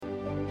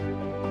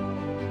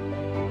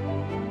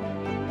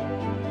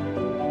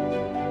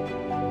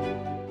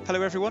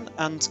Hello everyone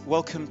and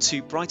welcome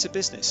to Brighter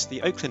Business,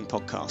 the Oaklyn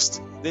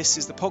podcast. This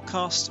is the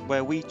podcast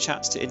where we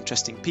chat to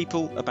interesting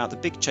people about the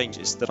big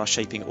changes that are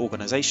shaping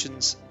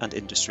organisations and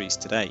industries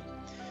today.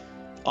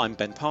 I'm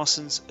Ben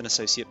Parsons, an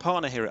associate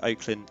partner here at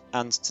Oaklyn,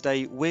 and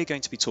today we're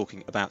going to be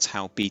talking about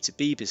how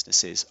B2B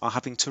businesses are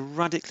having to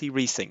radically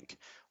rethink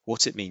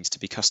what it means to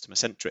be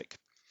customer-centric.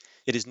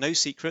 It is no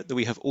secret that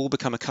we have all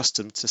become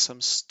accustomed to some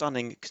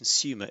stunning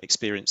consumer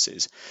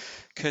experiences,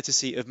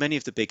 courtesy of many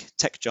of the big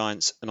tech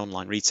giants and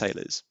online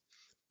retailers.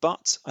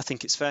 But I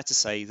think it's fair to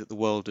say that the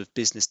world of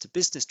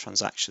business-to-business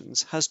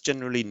transactions has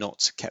generally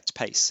not kept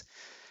pace.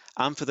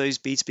 And for those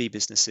B2B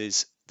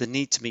businesses, the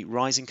need to meet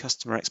rising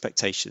customer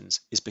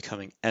expectations is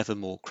becoming ever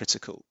more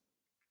critical.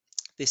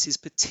 This is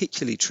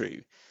particularly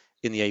true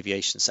in the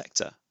aviation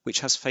sector,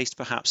 which has faced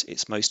perhaps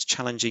its most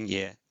challenging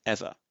year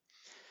ever.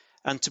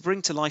 And to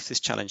bring to life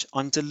this challenge,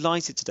 I'm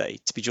delighted today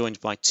to be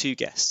joined by two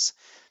guests.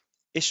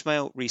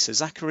 Ismail Risa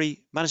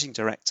Zachary, Managing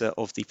Director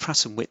of the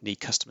Pratt & Whitney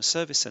Customer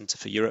Service Centre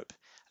for Europe,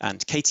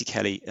 and Katie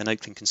Kelly, an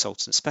Oaklyn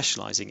consultant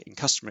specialising in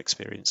customer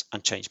experience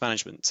and change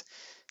management.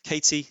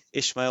 Katie,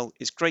 Ismail,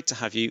 it's great to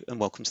have you and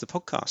welcome to the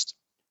podcast.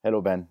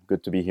 Hello, Ben.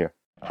 Good to be here.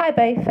 Hi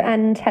both,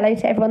 and hello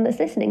to everyone that's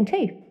listening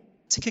too.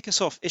 To kick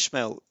us off,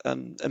 Ismail,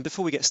 and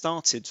before we get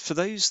started, for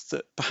those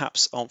that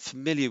perhaps aren't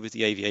familiar with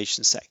the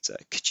aviation sector,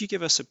 could you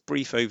give us a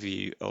brief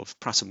overview of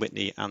Pratt &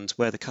 Whitney and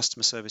where the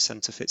Customer Service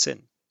Centre fits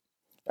in?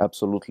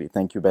 Absolutely.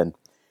 Thank you, Ben.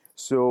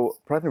 So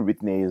Pratt &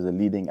 Whitney is a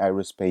leading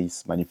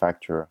aerospace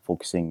manufacturer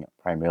focusing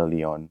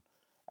primarily on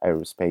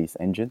aerospace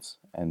engines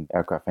and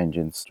aircraft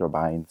engines,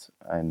 turbines.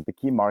 And the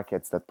key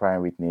markets that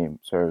Pratt & Whitney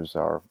serves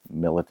are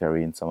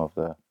military in some of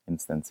the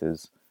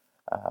instances,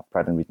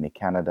 Pratt & Whitney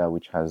Canada,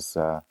 which has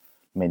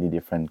many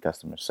different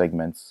customer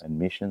segments and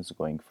missions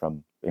going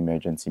from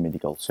emergency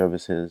medical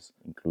services,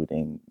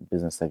 including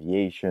business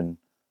aviation,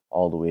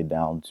 all the way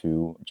down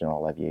to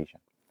general aviation.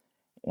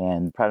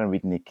 And Pratt &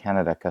 Whitney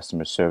Canada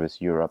Customer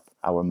Service Europe,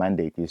 our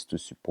mandate is to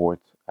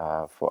support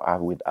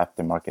with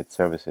aftermarket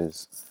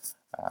services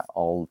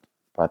all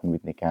Pratt &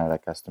 Whitney Canada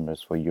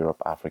customers for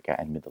Europe, Africa,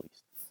 and Middle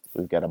East.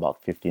 We've got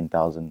about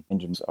 15,000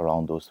 engines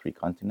around those three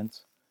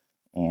continents.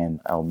 And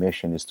our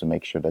mission is to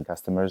make sure that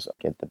customers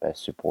get the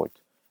best support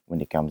when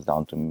it comes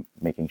down to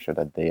making sure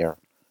that their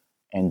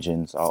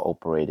engines are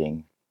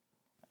operating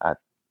at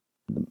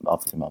the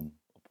optimum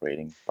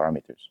operating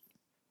parameters.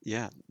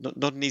 Yeah,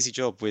 not an easy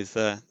job with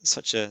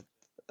such a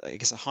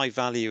high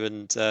value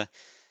and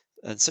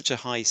such a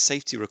high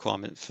safety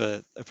requirement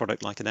for a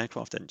product like an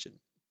aircraft engine.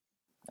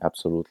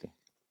 Absolutely.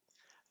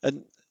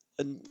 And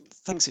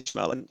thanks,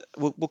 Ismail. And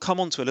we'll come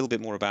on to a little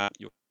bit more about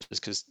your business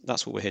because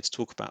that's what we're here to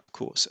talk about, of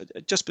course.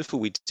 Just before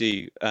we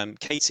do,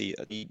 Katie,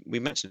 we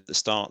mentioned at the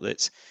start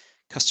that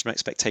customer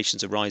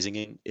expectations are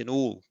rising in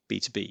all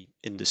B2B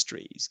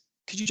industries.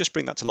 Could you just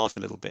bring that to life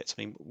a little bit?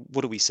 I mean,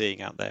 what are we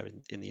seeing out there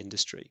in the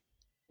industry?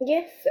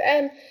 Yes,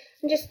 and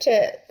just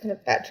to kind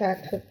of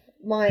backtrack,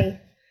 my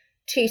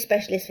two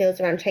specialist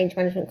fields around change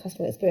management and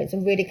customer experience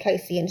are really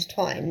closely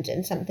intertwined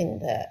and something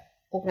that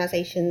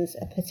organisations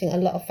are putting a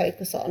lot of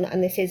focus on.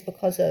 And this is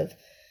because of,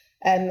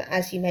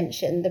 as you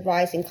mentioned, the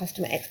rise in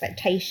customer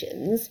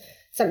expectations,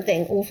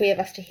 something all three of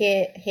us to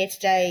hear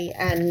today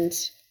and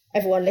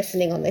everyone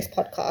listening on this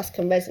podcast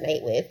can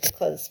resonate with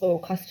because we're all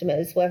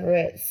customers, whether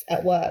it's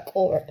at work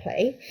or at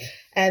play.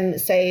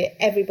 So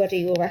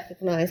everybody will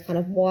recognise kind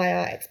of why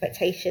our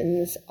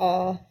expectations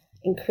are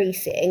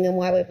increasing and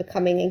why we're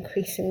becoming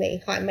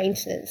increasingly high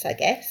maintenance, I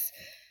guess.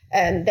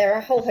 There are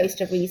a whole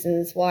host of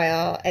reasons why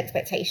our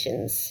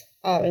expectations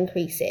are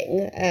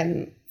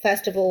increasing.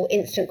 First of all,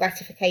 instant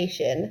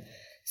gratification.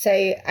 So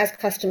as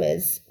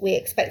customers, we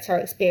expect our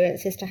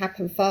experiences to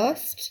happen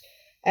fast,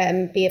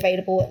 be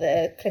available at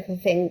the click of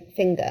a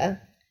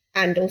finger,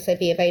 and also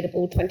be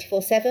available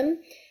 24/7.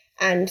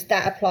 And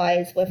that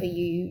applies whether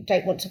you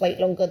don't want to wait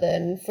longer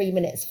than 3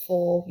 minutes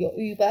for your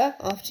Uber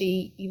after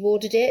you've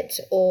ordered it,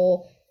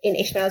 or in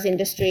Ismail's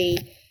industry,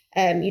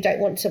 you don't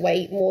want to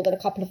wait more than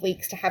a couple of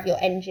weeks to have your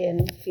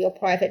engine for your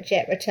private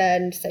jet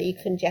returned so you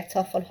can jet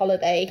off on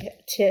holiday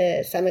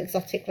to some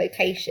exotic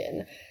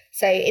location.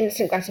 So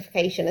instant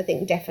gratification, I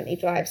think, definitely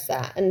drives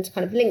that. And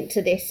kind of linked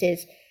to this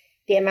is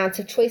the amount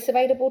of choice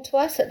available to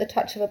us at the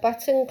touch of a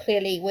button.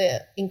 Clearly,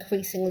 we're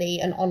increasingly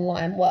an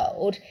online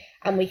world,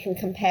 and we can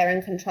compare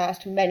and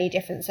contrast many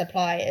different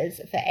suppliers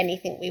for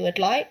anything we would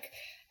like,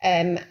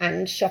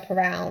 and shop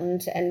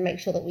around and make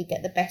sure that we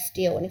get the best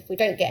deal. And if we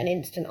don't get an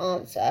instant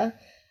answer,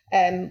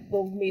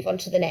 we'll move on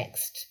to the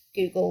next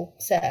Google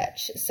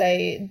search.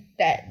 So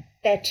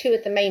they're two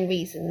of the main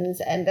reasons,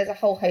 and there's a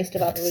whole host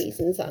of other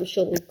reasons that I'm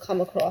sure we'll come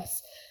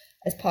across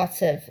as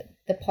part of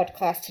the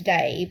podcast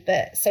today.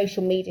 But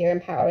social media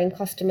empowering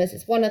customers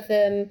is one of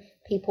them.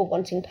 People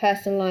wanting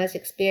personalized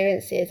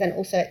experiences and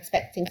also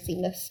expecting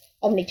seamless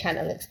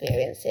omni-channel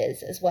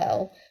experiences as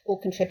well will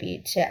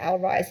contribute to our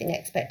rising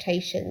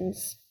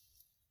expectations.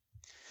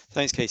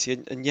 Thanks,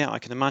 Katie. And yeah, I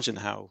can imagine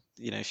how,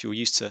 if you're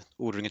used to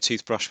ordering a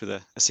toothbrush with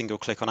a single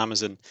click on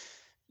Amazon,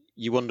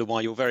 you wonder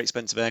why your very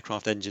expensive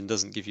aircraft engine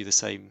doesn't give you the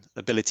same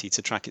ability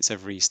to track its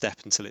every step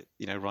until it,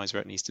 arrives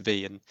where it needs to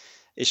be. And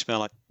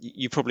Ishmael,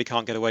 you probably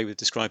can't get away with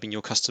describing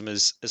your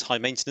customers as high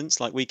maintenance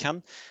like we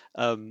can,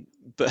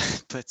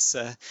 but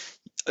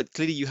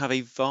clearly you have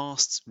a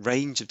vast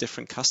range of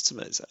different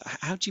customers.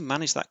 How do you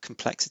manage that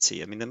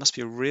complexity? I mean, there must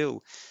be a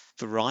real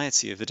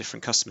variety of the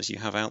different customers you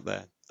have out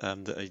there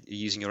that are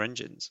using your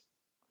engines.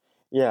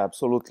 Yeah,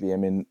 absolutely. I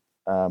mean,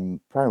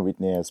 Pratt &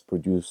 Whitney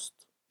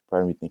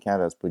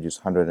Canada has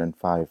produced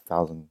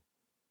 105,000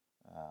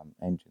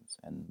 engines,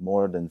 and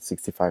more than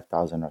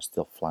 65,000 are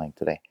still flying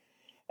today.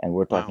 And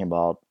we're talking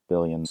about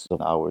billions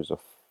of hours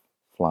of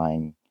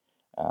flying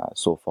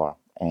so far.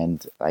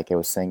 And like I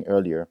was saying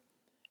earlier,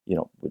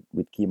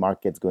 with key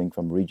markets going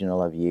from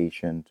regional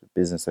aviation to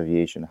business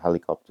aviation,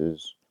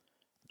 helicopters,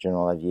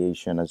 general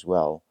aviation as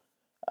well.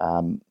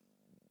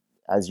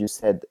 As you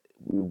said,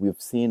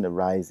 we've seen a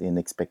rise in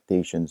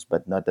expectations,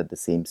 but not at the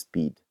same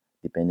speed,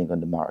 depending on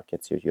the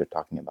markets you're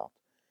talking about.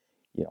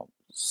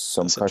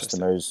 Some That's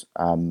customers,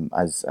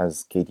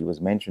 as Katie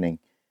was mentioning,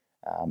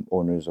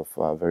 owners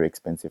of very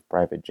expensive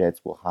private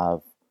jets will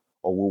have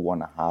or will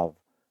want to have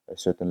a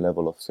certain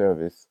level of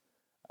service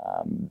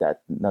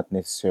that not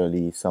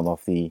necessarily some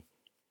of the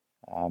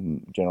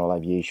general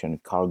aviation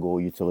cargo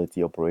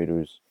utility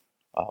operators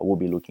will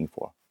be looking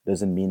for.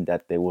 Doesn't mean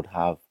that they would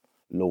have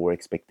lower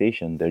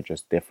expectation, they're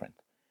just different.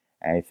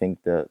 And I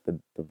think the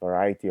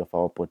variety of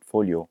our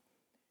portfolio,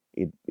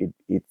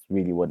 it's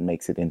really what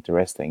makes it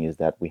interesting, is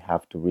that we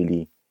have to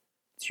really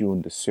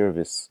tune the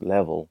service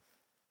level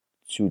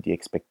to the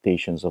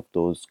expectations of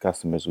those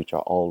customers, which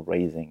are all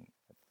raising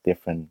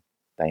different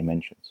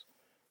dimensions.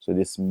 So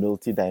this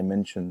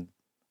multi-dimension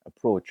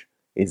approach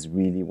is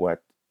really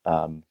what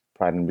Pratt &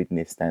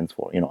 Whitney stands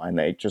for.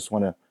 And I just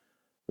want to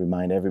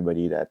remind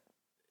everybody that,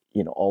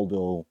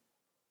 although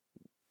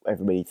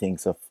everybody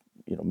thinks of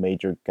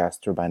major gas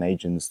turbine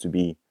engines to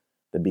be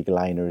the big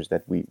liners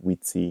that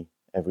we'd see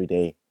every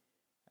day,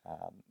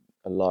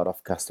 a lot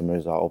of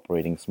customers are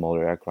operating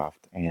smaller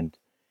aircraft. And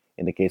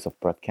in the case of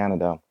Pratt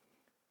Canada,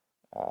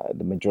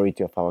 the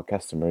majority of our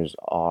customers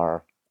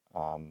are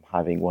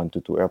having 1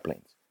 to 2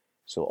 airplanes.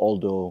 So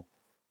although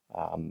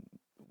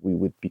we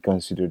would be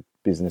considered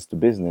business to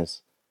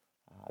business,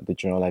 the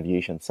general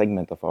aviation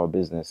segment of our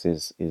business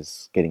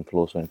is getting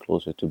closer and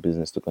closer to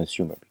business to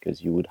consumer,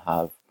 because you would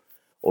have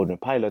owner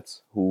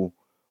pilots who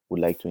would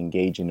like to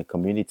engage in the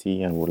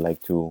community and would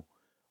like to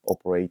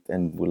operate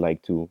and would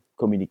like to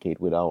communicate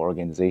with our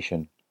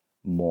organization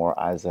more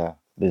as a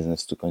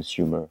business to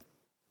consumer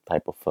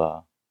type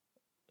of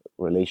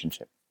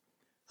relationship.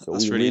 So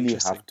That's we really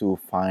have to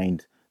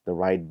find the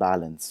right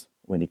balance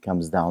when it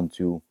comes down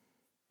to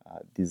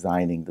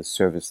designing the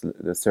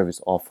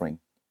service offering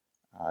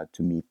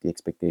to meet the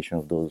expectation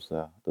of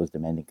those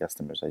demanding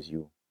customers, as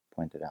you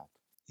pointed out.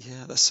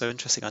 Yeah, that's so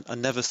interesting. I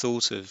never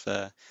thought of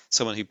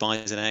someone who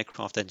buys an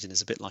aircraft engine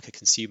as a bit like a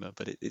consumer,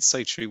 but it's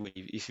so true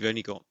if you've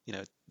only got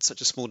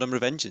such a small number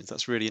of engines.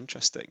 That's really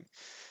interesting.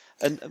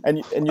 And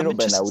Ben,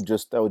 I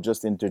would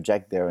just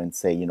interject there and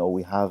say,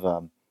 we have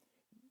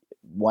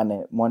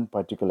one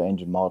particular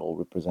engine model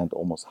represent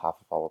almost half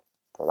of our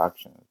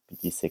production,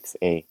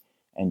 PT6A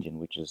engine,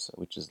 which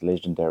is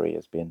legendary,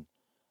 has been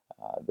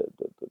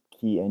the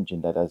key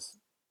engine that has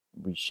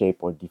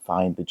reshaped or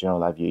defined the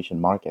general aviation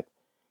market.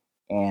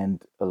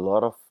 And a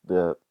lot of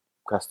the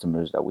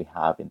customers that we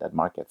have in that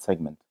market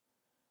segment,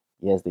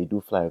 yes, they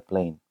do fly a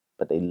plane,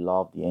 but they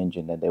love the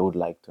engine and they would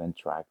like to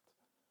interact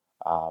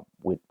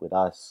with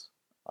us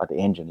at the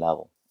engine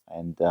level.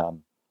 And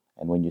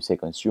when you say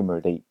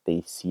consumer,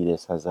 they see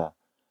this as a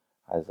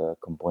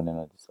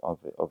component of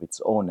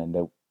its own, and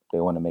they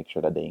want to make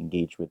sure that they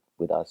engage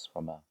with us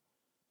from a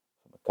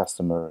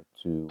customer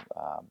to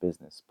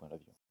business point of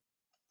view.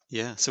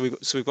 Yeah, so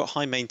we've got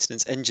high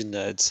maintenance engine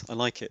nerds. I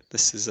like it.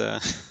 This is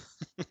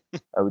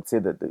I would say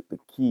that the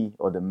key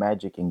or the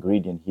magic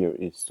ingredient here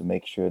is to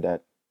make sure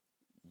that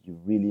you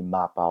really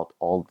map out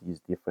all these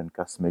different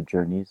customer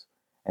journeys,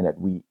 and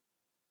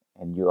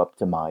you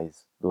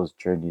optimize those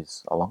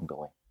journeys along the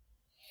way.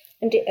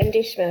 And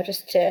Ishmael,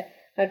 just to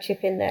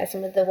chip in there,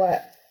 some of the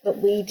work that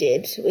we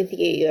did with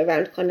you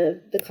around kind of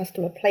the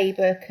customer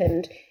playbook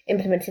and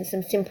implementing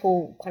some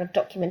simple kind of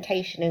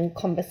documentation and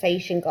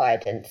conversation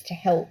guidance to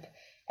help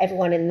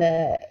everyone in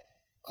the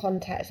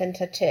contact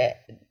center to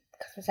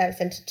customer service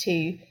center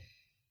to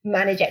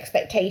manage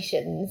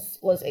expectations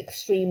was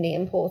extremely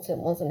important,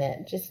 wasn't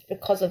it? Just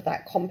because of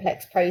that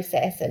complex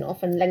process and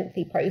often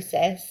lengthy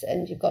process,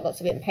 and you've got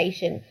lots of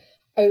impatient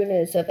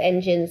owners of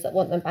engines that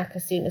want them back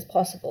as soon as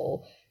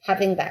possible.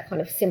 Having that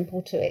kind of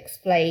simple to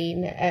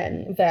explain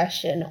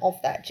version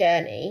of that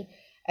journey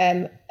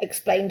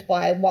explained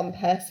by one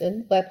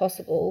person where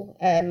possible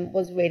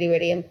was really,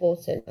 really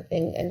important, I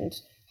think, and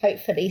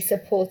hopefully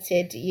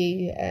supported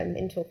you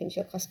in talking to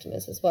your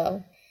customers as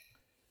well.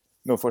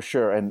 No, for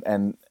sure.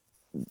 And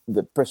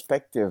the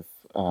perspective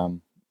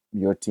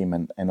your team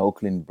and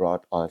Oaklyn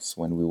brought us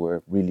when we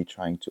were really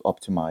trying to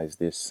optimize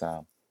this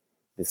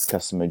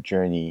customer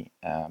journey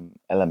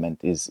element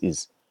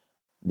is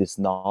this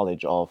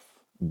knowledge of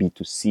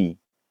B2C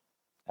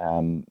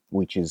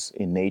which is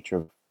in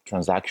nature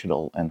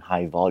transactional and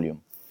high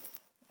volume.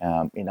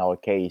 In our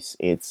case,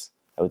 it's,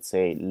 I would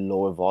say,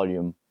 lower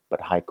volume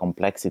but high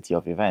complexity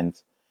of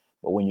events.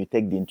 But when you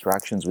take the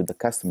interactions with the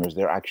customers,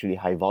 they're actually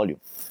high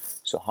volume.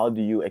 So how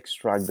do you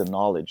extract the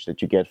knowledge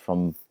that you get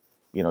from,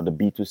 the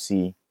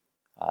B2C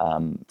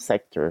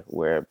sector,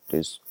 where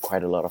there's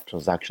quite a lot of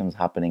transactions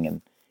happening,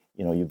 and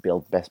you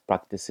build best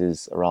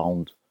practices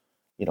around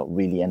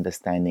really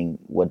understanding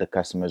what the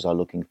customers are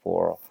looking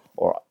for,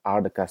 or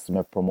are the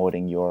customer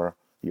promoting your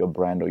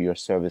brand or your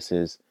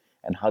services,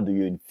 and how do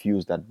you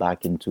infuse that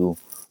back into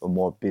a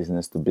more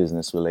business to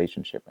business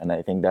relationship. And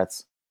I think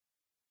that's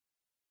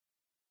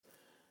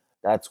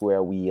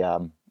where we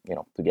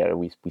together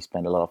we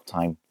spend a lot of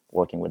time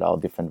working with our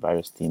different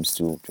various teams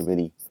to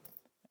really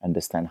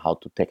understand how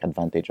to take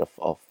advantage of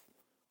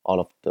all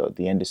of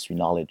the industry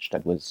knowledge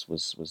that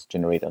was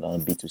generated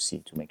on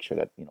B2C, to make sure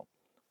that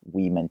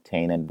we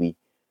maintain and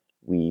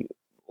we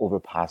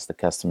overpass the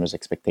customer's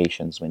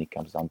expectations when it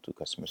comes down to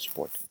customer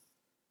support.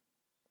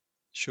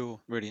 Sure,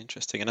 really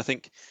interesting. And I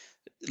think,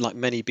 like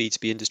many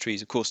B2B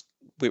industries, of course,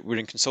 we're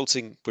in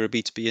consulting, we're a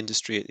B2B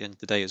industry at the end of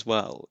the day as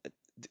well.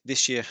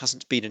 This year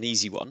hasn't been an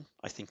easy one,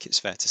 I think it's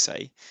fair to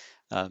say.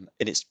 And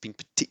it's been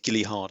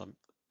particularly hard.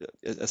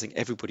 I think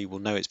everybody will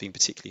know it's been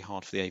particularly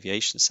hard for the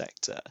aviation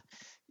sector.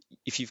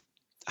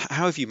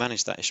 How have you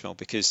managed that, Ishmael?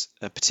 Because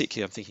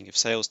particularly I'm thinking of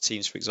sales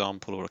teams, for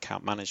example, or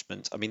account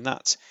management. I mean,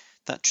 that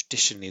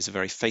traditionally is a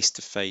very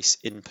face-to-face,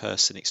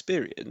 in-person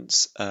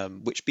experience,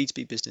 which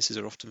B2B businesses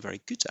are often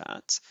very good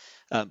at,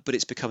 but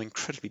it's become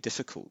incredibly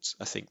difficult,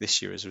 I think,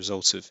 this year as a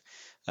result of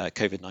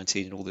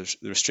COVID-19 and all the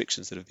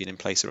restrictions that have been in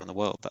place around the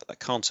world. That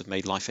can't have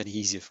made life any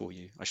easier for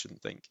you, I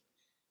shouldn't think.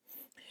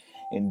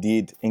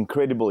 Indeed,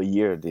 incredible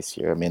year this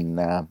year. I mean,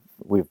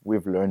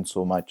 we've learned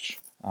so much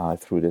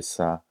through this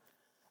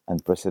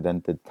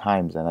unprecedented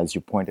times, and as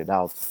you pointed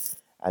out,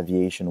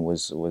 aviation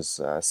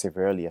was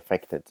severely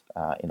affected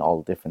in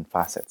all different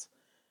facets.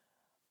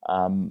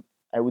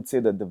 I would say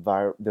that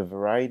the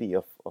variety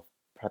of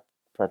Pratt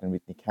 &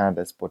 Whitney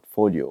Canada's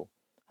portfolio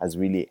has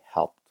really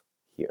helped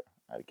here,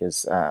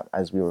 because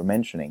as we were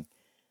mentioning,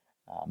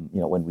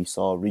 when we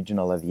saw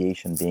regional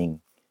aviation being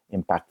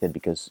impacted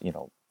because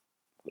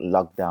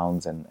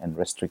lockdowns and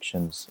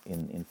restrictions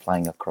in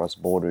flying across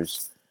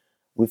borders,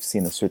 we've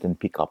seen a certain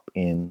pickup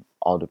in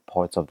other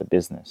parts of the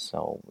business.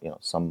 So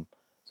some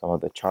of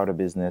the charter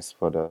business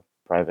for the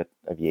private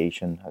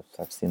aviation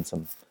have seen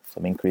some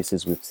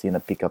increases. We've seen a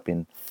pickup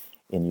in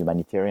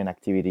humanitarian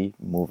activity,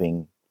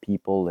 moving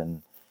people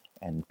and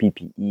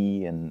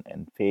PPE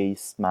and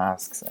face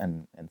masks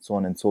and so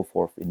on and so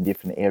forth in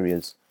different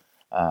areas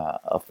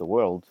of the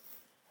world.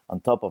 On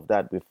top of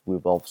that,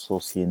 we've also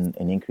seen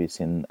an increase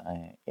in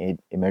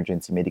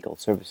emergency medical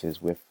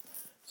services, with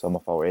some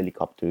of our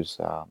helicopters,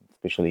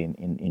 especially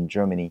in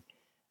Germany,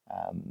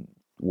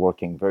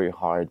 working very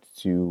hard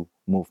to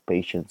move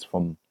patients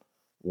from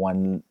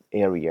one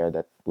area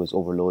that was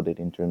overloaded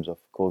in terms of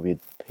COVID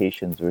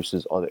patients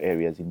versus other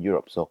areas in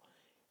Europe. So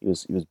it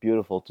was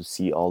beautiful to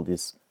see all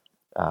this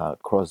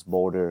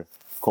cross-border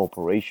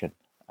cooperation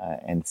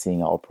and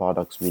seeing our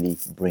products really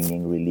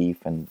bringing relief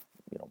and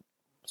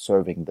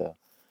serving the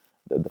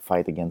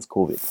fight against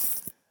COVID.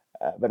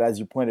 But as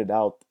you pointed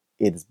out,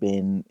 it's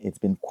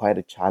been quite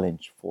a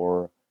challenge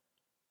for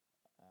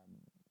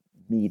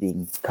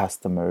meeting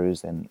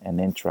customers and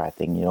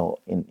interacting.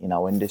 In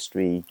our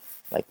industry,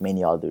 like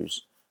many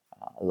others,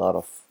 a lot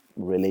of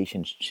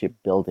relationship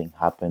building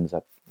happens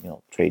at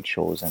trade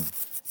shows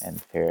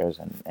and fairs,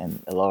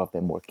 and a lot of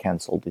them were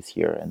canceled this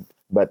year.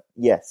 But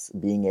yes,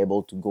 being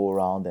able to go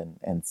around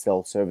and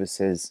sell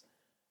services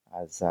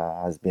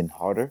has been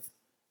harder.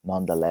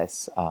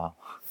 Nonetheless,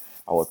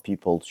 our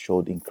people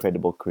showed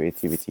incredible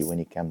creativity when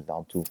it comes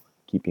down to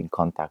keeping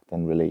contact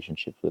and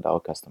relationships with our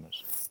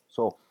customers.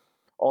 So,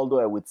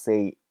 although I would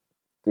say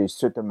there's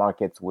certain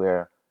markets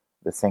where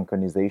the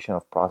synchronization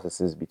of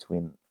processes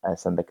between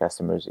us and the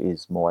customers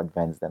is more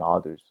advanced than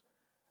others,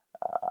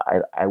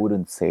 I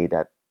wouldn't say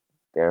that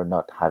they're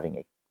not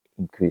having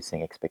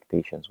increasing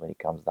expectations when it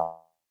comes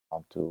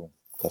down to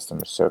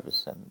customer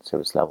service and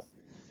service level.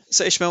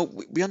 So Ishmael,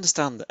 we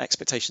understand that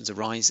expectations are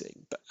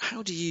rising, but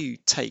how do you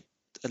take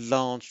a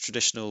large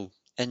traditional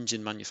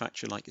engine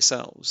manufacturer like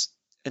yourselves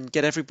and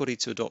get everybody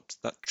to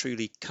adopt that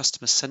truly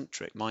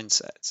customer-centric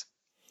mindset?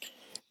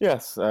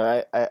 Yes,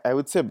 I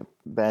would say,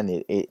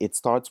 Ben, it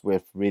starts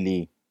with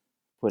really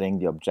putting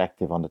the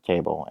objective on the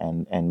table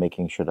and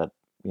making sure that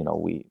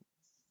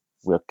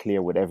we're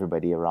clear with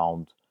everybody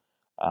around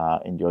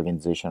in the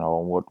organization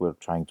on what we're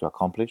trying to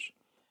accomplish,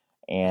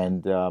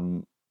 and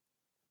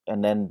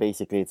then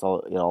basically it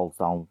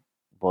all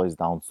boils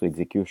down to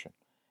execution.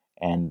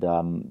 And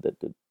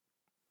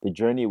the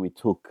journey we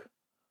took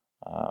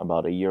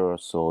about a year or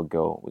so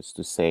ago was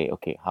to say,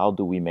 okay, how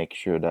do we make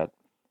sure that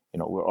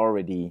we're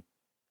already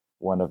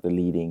one of the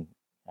leading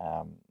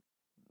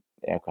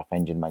aircraft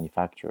engine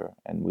manufacturer,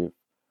 and we've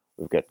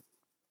got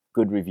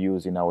good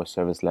reviews in our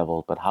service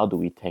level, but how do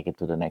we take it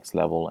to the next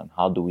level, and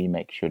how do we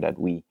make sure that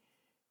we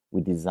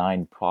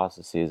design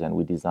processes and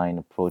we design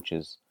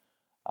approaches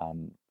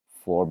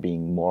for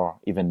being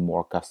even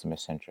more customer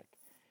centric,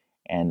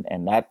 and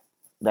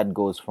that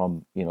goes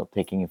from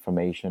taking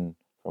information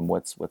from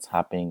what's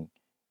happening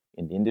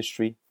in the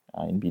industry,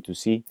 in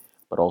B2C,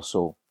 but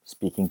also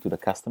speaking to the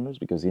customers,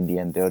 because in the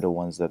end they're the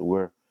ones that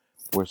we're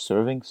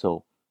serving.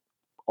 So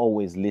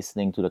always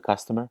listening to the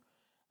customer,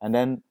 and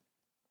then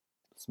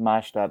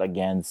smash that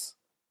against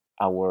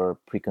our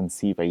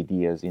preconceived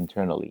ideas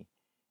internally,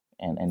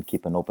 and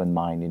keep an open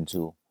mind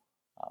into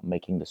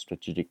making the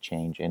strategic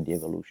change and the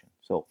evolution.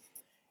 So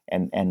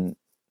and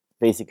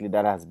basically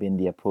that has been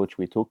the approach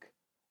we took,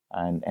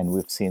 and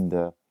we've seen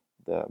the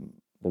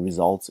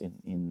results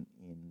in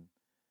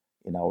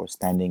our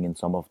standing in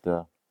some of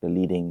the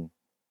leading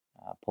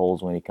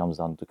polls when it comes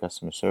down to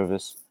customer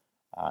service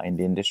in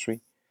the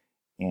industry.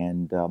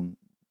 And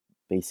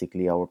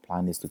basically our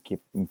plan is to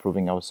keep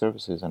improving our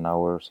services and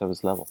our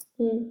service level.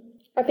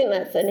 I think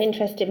that's an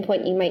interesting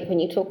point you make when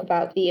you talk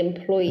about the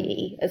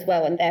employee as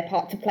well and their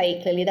part to play.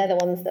 Clearly, they're the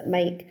ones that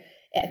make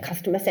it a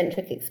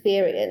customer-centric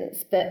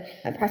experience. But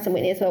at Pratt &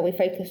 Whitney as well, we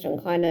focused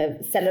on kind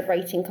of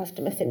celebrating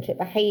customer-centric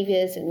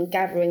behaviours and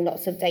gathering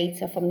lots of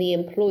data from the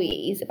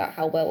employees about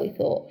how well we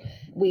thought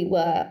we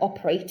were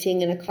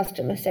operating in a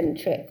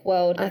customer-centric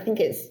world. I think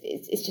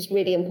it's just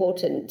really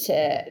important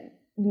to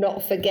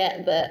not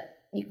forget that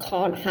you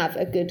can't have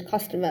a good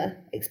customer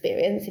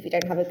experience if you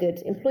don't have a good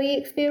employee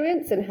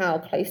experience, and how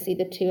closely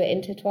the two are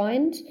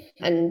intertwined.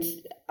 And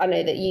I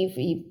know that you've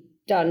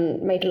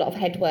made a lot of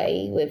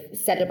headway with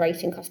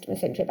celebrating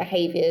customer-centric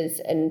behaviours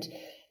and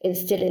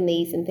instilling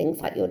these in things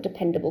like your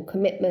dependable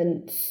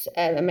commitments,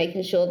 and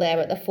making sure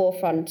they're at the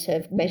forefront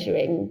of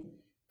measuring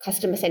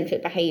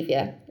customer-centric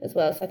behaviour as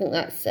well. So I think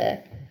that's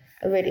a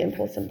really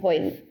important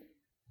point,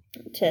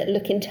 to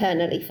look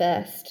internally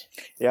first.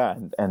 Yeah,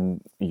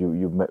 and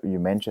you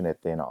mentioned it.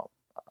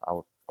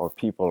 Our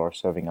people are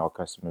serving our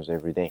customers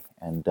every day,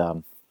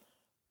 and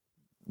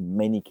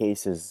many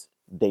cases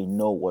they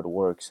know what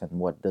works and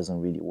what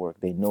doesn't really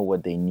work. They know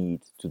what they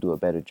need to do a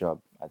better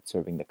job at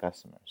serving the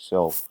customer.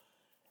 So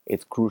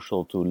it's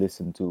crucial to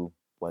listen to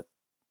what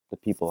the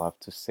people have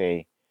to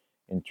say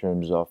in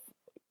terms of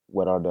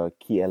what are the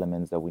key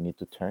elements that we need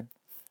to turn,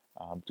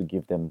 to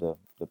give them the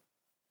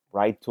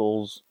right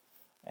tools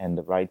and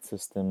the right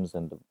systems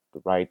and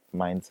the right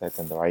mindset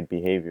and the right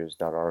behaviors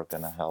that are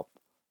going to help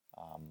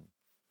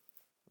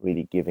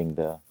really giving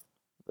the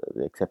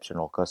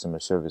exceptional customer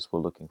service we're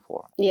looking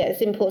for. Yeah,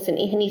 it's important.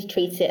 You need to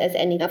treat it as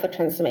any other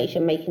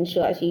transformation, making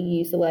sure, as you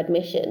use the word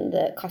mission,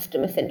 that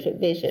customer-centric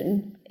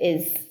vision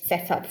is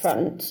set up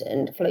front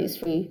and flows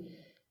through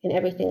in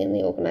everything in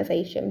the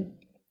organisation.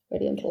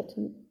 Really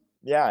important.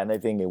 Yeah, and I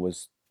think it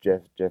was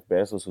Jeff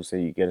Bezos who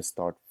said you got to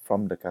start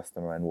from the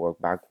customer and work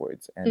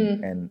backwards.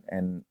 And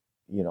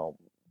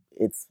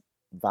it's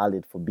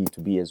valid for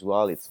B2B as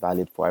well. It's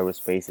valid for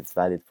aerospace. It's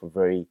valid for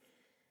very,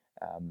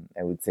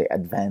 I would say,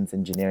 advanced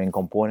engineering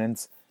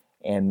components.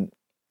 And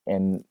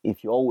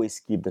if you always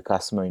keep the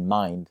customer in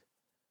mind,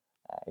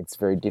 it's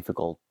very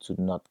difficult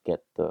to not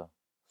get the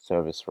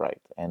service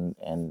right. And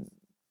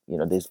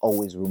there's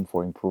always room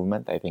for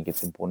improvement. I think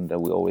it's important that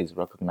we always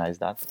recognize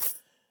that,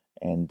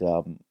 and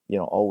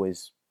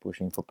always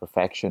pushing for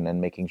perfection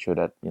and making sure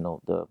that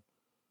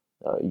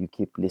you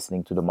keep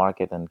listening to the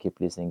market and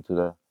keep listening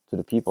to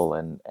the people,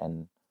 and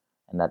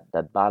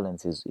that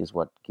balance is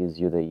what gives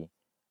you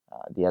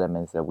the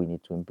elements that we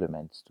need to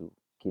implement to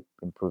keep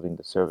improving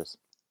the service.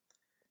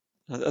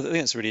 I think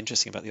that's really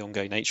interesting about the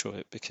ongoing nature of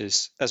it,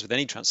 because as with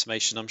any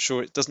transformation, I'm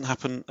sure it doesn't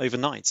happen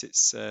overnight.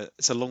 It's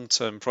a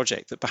long-term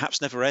project that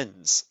perhaps never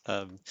ends.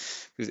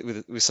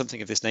 With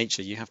something of this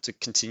nature, you have to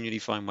continually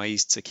find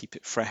ways to keep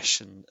it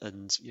fresh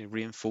and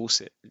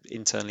reinforce it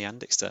internally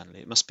and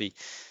externally. It must be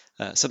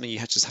something you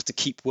just have to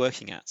keep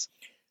working at.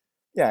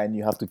 Yeah, and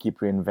you have to keep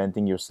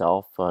reinventing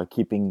yourself,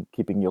 keeping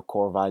your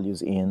core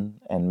values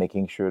in, and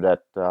making sure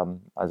that,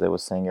 as I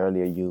was saying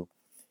earlier, you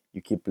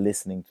keep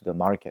listening to the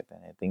market. And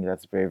I think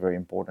that's very, very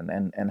important.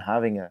 And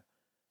having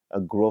a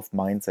growth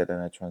mindset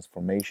and a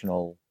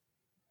transformational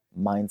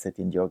mindset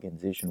in the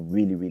organization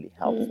really, really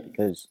helps,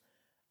 because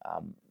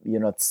you're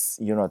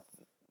not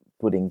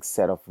putting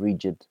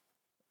rigid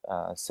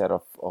set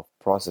of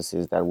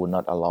processes that would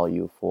not allow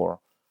you for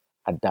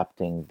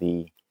adapting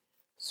the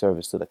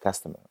service to the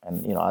customer.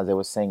 And as I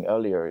was saying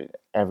earlier,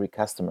 every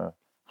customer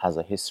has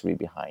a history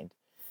behind.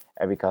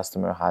 Every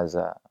customer has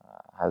a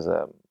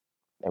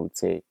I would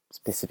say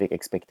specific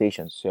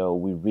expectations. So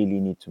we really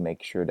need to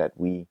make sure that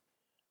we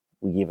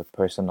give a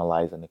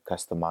personalized and a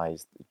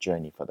customized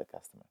journey for the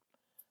customer.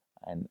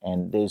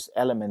 And there's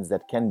elements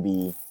that can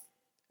be,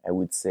 I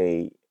would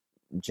say,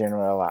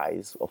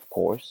 generalized, of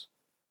course,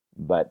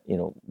 but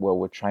where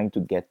we're trying to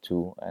get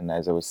to, and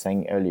as I was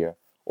saying earlier,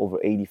 over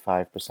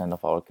 85%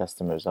 of our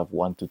customers have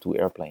 1 to 2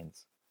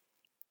 airplanes.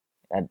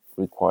 That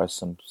requires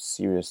some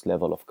serious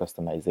level of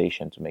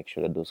customization to make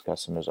sure that those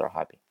customers are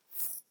happy.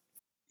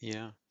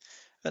 Yeah.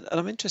 And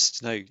I'm interested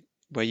to know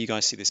where you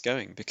guys see this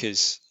going,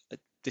 because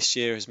this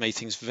year has made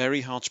things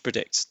very hard to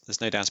predict.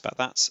 There's no doubt about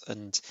that.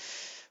 And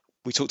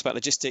we talked about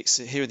logistics.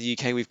 Here in the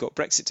UK, we've got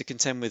Brexit to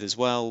contend with as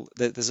well.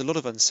 There's a lot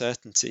of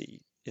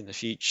uncertainty. in the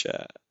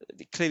future.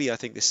 Clearly, I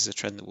think this is a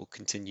trend that will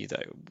continue,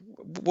 though.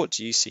 What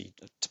do you see,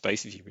 to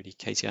both of you, really,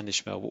 Katie and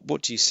Ishmael?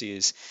 What do you see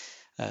as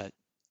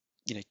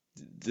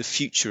the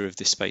future of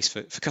this space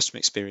for customer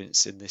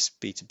experience in this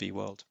B2B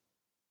world?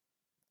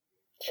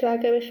 Shall I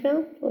go,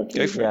 Ishmael? Or do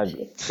Go you for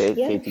it.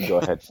 Katie, go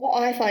ahead.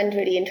 What I find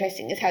really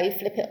interesting is how you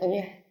flip it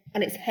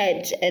on its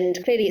head,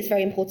 and clearly it's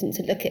very important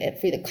to look at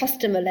it through the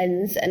customer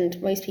lens, and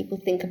most people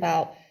think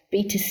about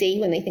B2C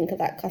when they think of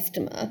that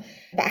customer,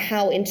 but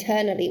how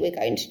internally we're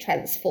going to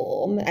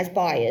transform as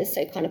buyers,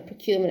 so kind of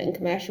procurement and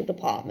commercial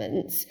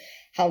departments,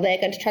 how they're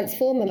going to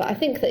transform. And I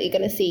think that you're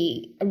going to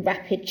see a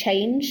rapid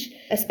change,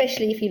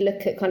 especially if you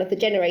look at kind of the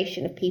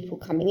generation of people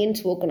coming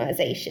into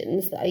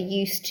organisations that are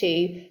used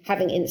to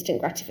having instant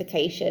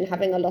gratification,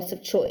 having a lot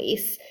of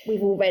choice.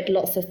 We've all read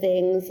lots of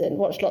things and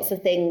watched lots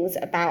of things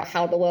about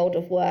how the world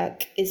of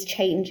work is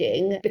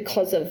changing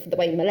because of the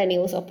way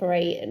millennials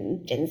operate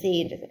and Gen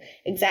Z,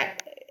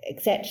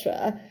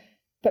 etc.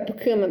 But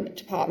procurement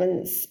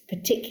departments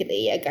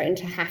particularly are going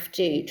to have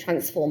to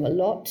transform a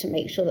lot to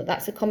make sure that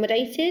that's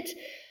accommodated.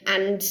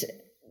 And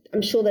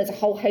I'm sure there's a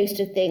whole host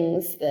of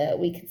things that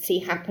we could see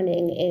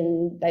happening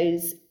in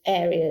those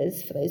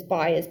areas for those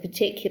buyers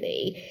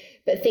particularly,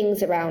 but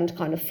things around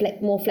kind of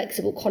more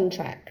flexible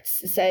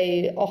contracts. So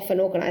often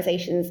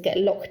organisations get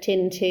locked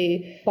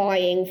into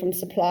buying from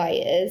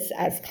suppliers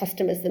as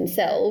customers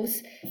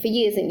themselves for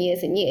years and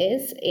years and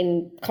years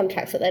in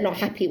contracts that they're not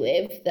happy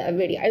with, that are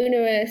really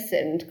onerous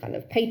and kind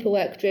of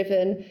paperwork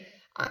driven.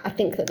 I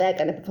think that they're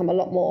going to become a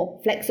lot more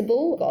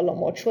flexible, got a lot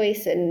more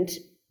choice, and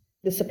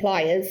the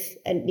suppliers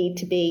need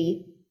to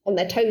be on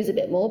their toes a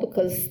bit more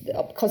because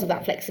of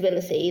that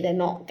flexibility. They're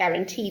not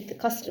guaranteed the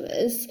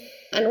customers.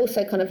 And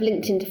also kind of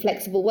linked into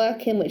flexible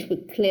working, which we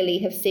clearly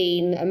have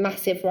seen a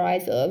massive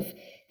rise of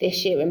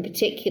this year in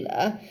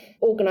particular.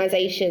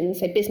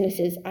 Organisations, so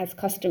businesses as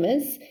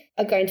customers,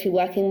 are going to be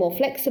working more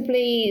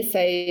flexibly.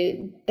 So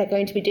they're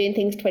going to be doing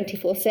things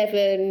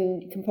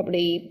 24/7. You can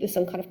probably, there's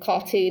some kind of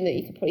cartoon that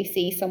you could probably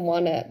see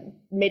someone at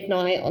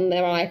midnight on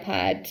their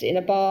iPad in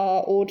a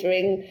bar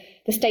ordering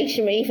the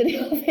stationery for the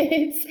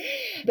office.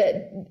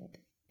 But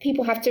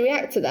people have to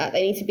react to that.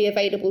 They need to be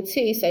available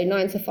too. So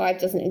 9 to 5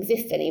 doesn't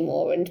exist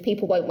anymore, and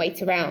people won't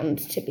wait around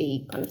to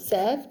be kind of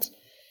served.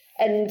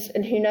 And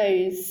who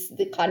knows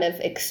the kind of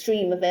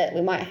extreme of it.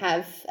 We might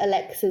have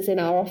Alexas in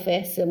our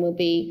office and we'll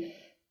be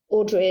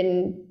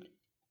ordering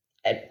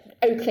an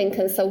Oakland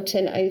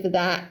consultant over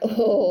that,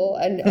 or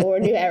a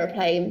new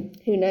aeroplane.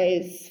 Who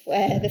knows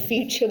where the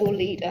future will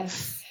lead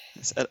us.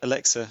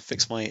 Alexa,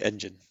 fix my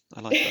engine.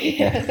 I like that.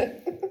 Yeah.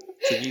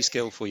 It's a new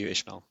skill for you,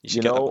 Ishmael. You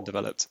should get that one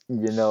developed.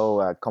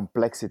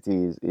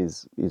 Complexity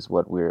is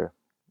what we're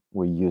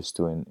used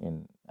to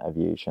in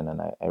aviation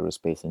and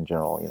aerospace in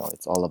general.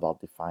 It's all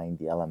about defining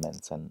the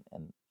elements and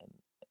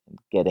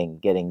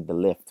getting the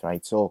lift,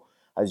 right? So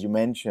as you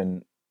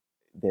mentioned,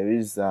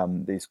 there's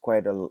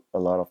quite a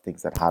lot of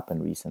things that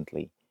happened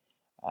recently,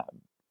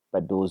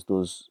 but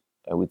those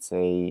I would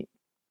say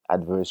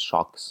adverse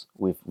shocks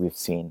we've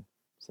seen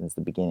since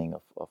the beginning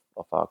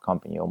of our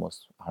company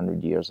almost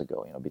 100 years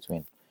ago.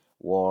 Between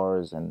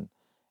wars and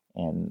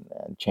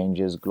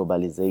changes,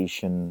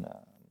 globalization,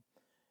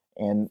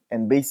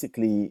 and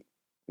basically,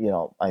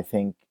 I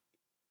think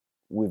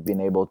we've been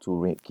able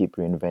to keep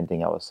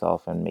reinventing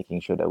ourselves and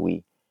making sure that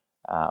we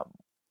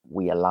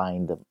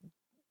align to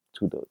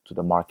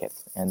the market.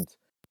 And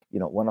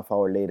one of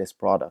our latest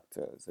product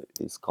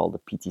is called the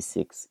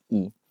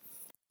PT6E.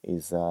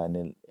 is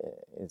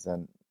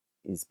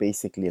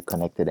basically a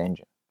connected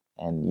engine.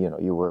 And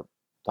you were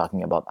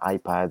talking about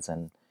iPads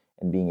and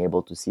being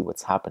able to see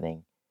what's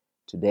happening.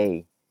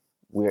 Today,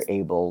 we're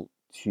able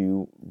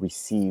to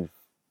receive,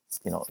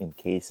 in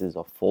cases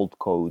of fault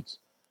codes,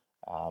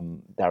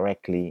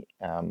 directly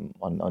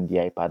on the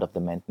iPad of the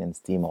maintenance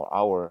team or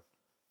our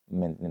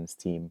maintenance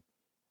team,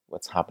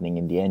 what's happening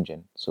in the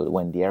engine. So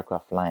when the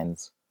aircraft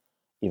lands,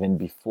 even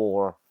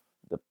before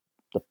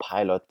the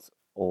pilot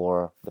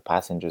or the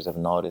passengers have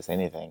noticed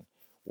anything,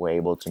 we're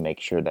able to make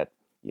sure that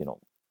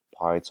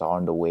parts are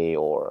on the way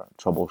or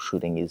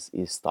troubleshooting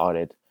is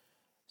started,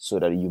 so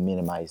that you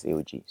minimize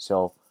AOG.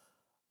 So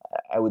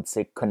I would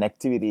say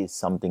connectivity is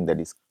something that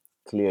is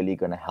clearly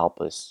going to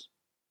help us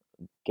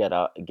get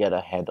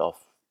ahead of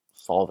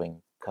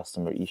solving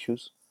customer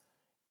issues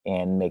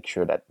and make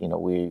sure that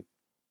we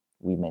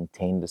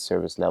maintain the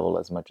service level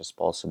as much as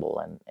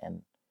possible,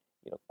 and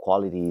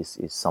quality is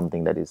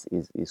something that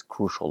is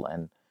crucial,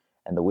 and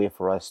the way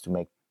for us to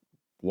make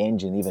the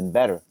engine even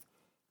better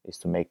is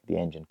to make the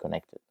engine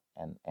connected,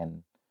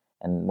 and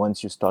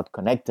once you start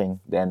connecting,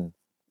 then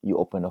you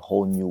open a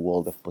whole new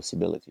world of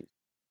possibilities.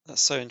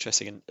 That's so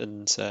interesting.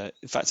 And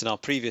in fact, in our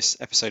previous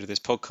episode of this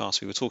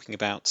podcast, we were talking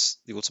about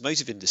the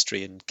automotive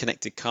industry and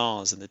connected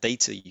cars and the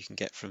data you can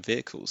get from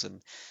vehicles.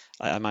 And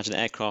I imagine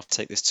aircraft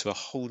take this to a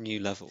whole new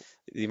level.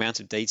 The amount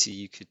of data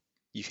you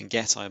can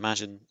get, I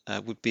imagine,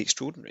 would be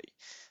extraordinary.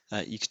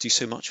 You could do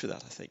so much with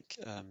that, I think.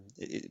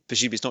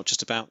 Presumably it's not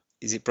just about,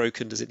 is it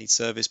broken, does it need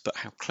service, but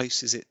how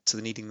close is it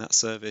to needing that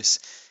service?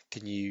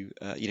 Can you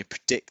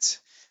predict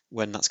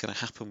when that's going to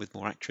happen with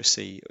more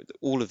accuracy.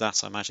 All of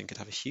that, I imagine, could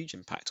have a huge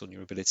impact on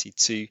your ability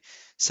to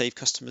save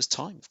customers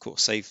time. Of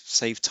course,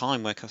 save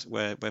time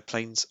where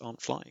planes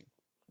aren't flying.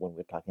 When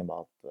we're talking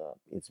about,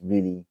 it's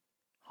really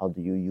how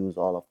do you use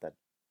all of that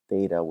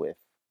data with,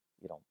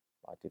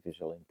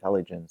 artificial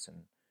intelligence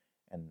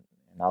and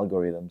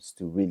algorithms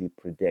to really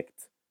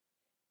predict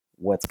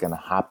what's going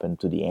to happen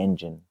to the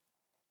engine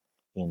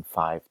in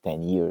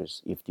 5-10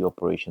 years if the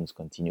operations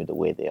continue the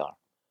way they are.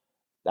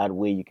 That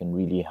way you can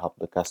really help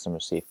the customer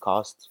save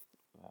costs,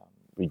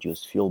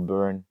 reduce fuel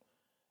burn,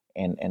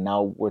 and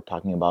now we're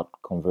talking about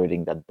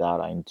converting that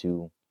data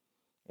into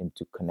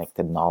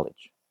connected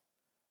knowledge,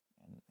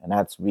 and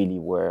that's really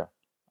where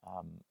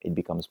it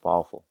becomes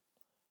powerful.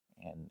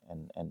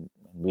 And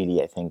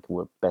really, I think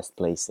we're best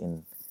placed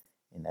in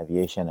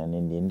aviation and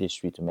in the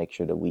industry to make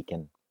sure that we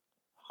can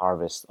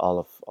harvest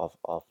all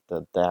of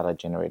the data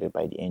generated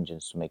by the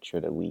engines to make sure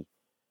that we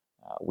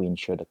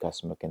ensure the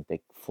customer can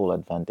take full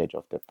advantage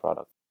of their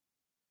product.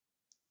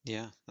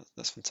 Yeah,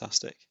 that's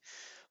fantastic.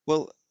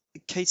 Well,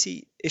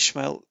 Katie,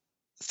 Ismail,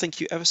 thank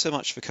you ever so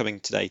much for coming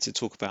today to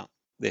talk about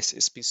this.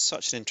 It's been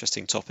such an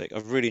interesting topic.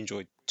 I've really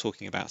enjoyed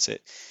talking about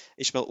it.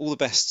 Ismail, all the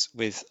best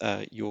with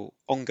your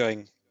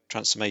ongoing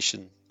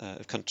transformation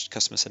of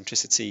customer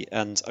centricity,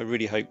 and I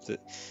really hope that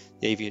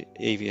the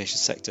aviation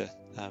sector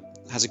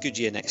has a good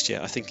year next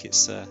year. I think it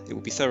will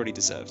be thoroughly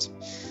deserved.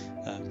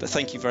 But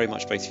thank you very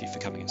much, both of you, for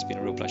coming. It's been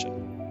a real pleasure.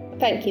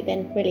 Thank you,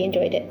 Ben. Really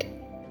enjoyed it.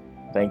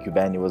 Thank you,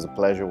 Ben. It was a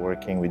pleasure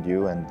working with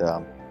you. And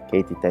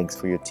Katie, thanks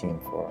for your team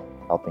for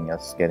helping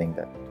us getting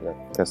that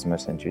customer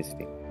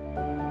centricity.